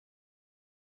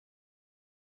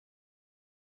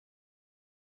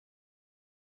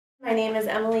My name is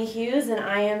Emily Hughes and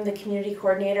I am the Community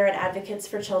Coordinator at Advocates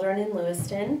for Children in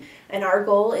Lewiston, and our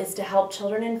goal is to help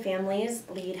children and families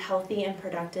lead healthy and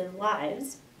productive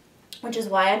lives, which is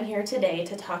why I'm here today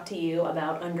to talk to you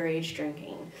about underage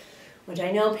drinking, which I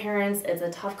know parents, it's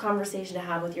a tough conversation to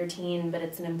have with your teen, but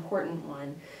it's an important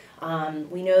one.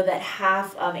 We know that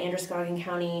half of Androscoggin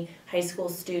County high school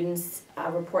students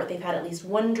report they've had at least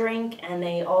one drink, and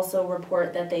they also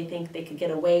report that they think they could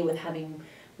get away with having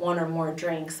one or more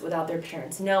drinks without their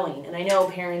parents knowing. And I know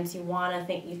parents,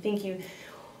 you think you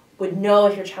would know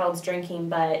if your child's drinking,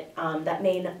 but that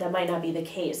might not be the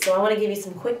case. So I want to give you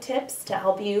some quick tips to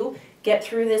help you get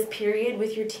through this period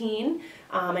with your teen.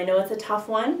 I know it's a tough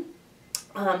one.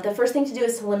 The first thing to do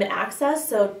is to limit access.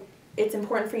 So it's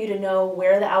important for you to know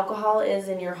where the alcohol is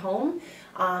in your home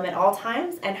at all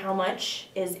times and how much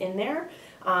is in there.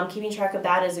 Keeping track of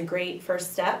that is a great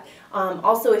first step.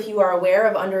 Also, if you are aware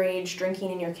of underage drinking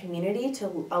in your community,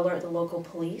 to alert the local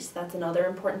police. That's another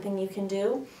important thing you can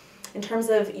do. In terms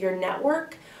of your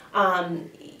network,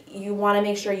 you want to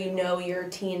make sure you know your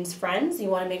teen's friends. You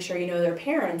want to make sure you know their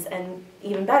parents, and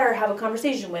even better, have a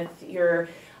conversation with your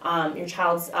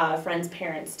child's friends'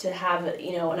 parents to have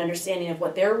an understanding of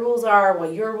what their rules are,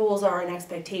 what your rules are, and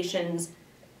expectations,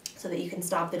 so that you can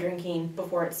stop the drinking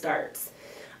before it starts.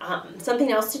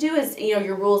 Something else to do is,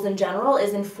 your rules in general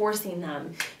is enforcing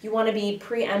them. You want to be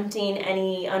preempting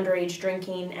any underage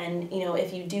drinking, and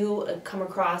if you do come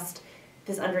across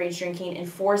this underage drinking,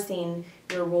 enforcing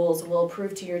your rules will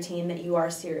prove to your teen that you are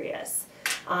serious.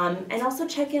 And also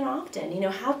check in often.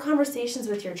 Have conversations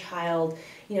with your child.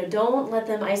 Don't let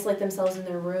them isolate themselves in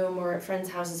their room or at friends'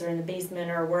 houses or in the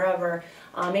basement or wherever.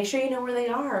 Make sure you know where they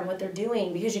are and what they're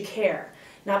doing, because you care.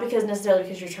 Not necessarily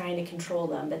because you're trying to control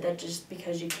them, but that just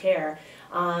because you care.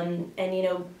 And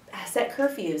set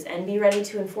curfews and be ready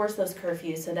to enforce those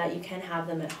curfews so that you can have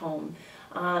them at home.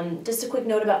 Just a quick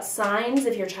note about signs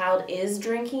if your child is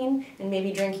drinking, and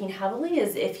maybe drinking heavily,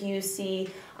 is if you see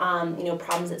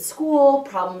problems at school,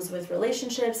 problems with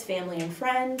relationships, family and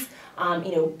friends,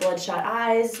 bloodshot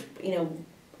eyes,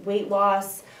 weight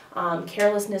loss,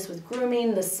 carelessness with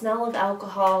grooming, the smell of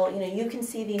alcohol. You can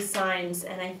see these signs,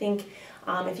 and I think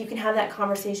if you can have that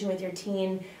conversation with your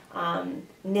teen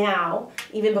now,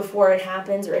 even before it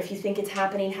happens, or if you think it's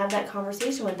happening, have that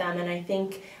conversation with them, and I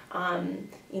think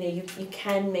you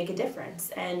can make a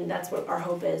difference, and that's what our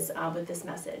hope is with this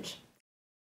message.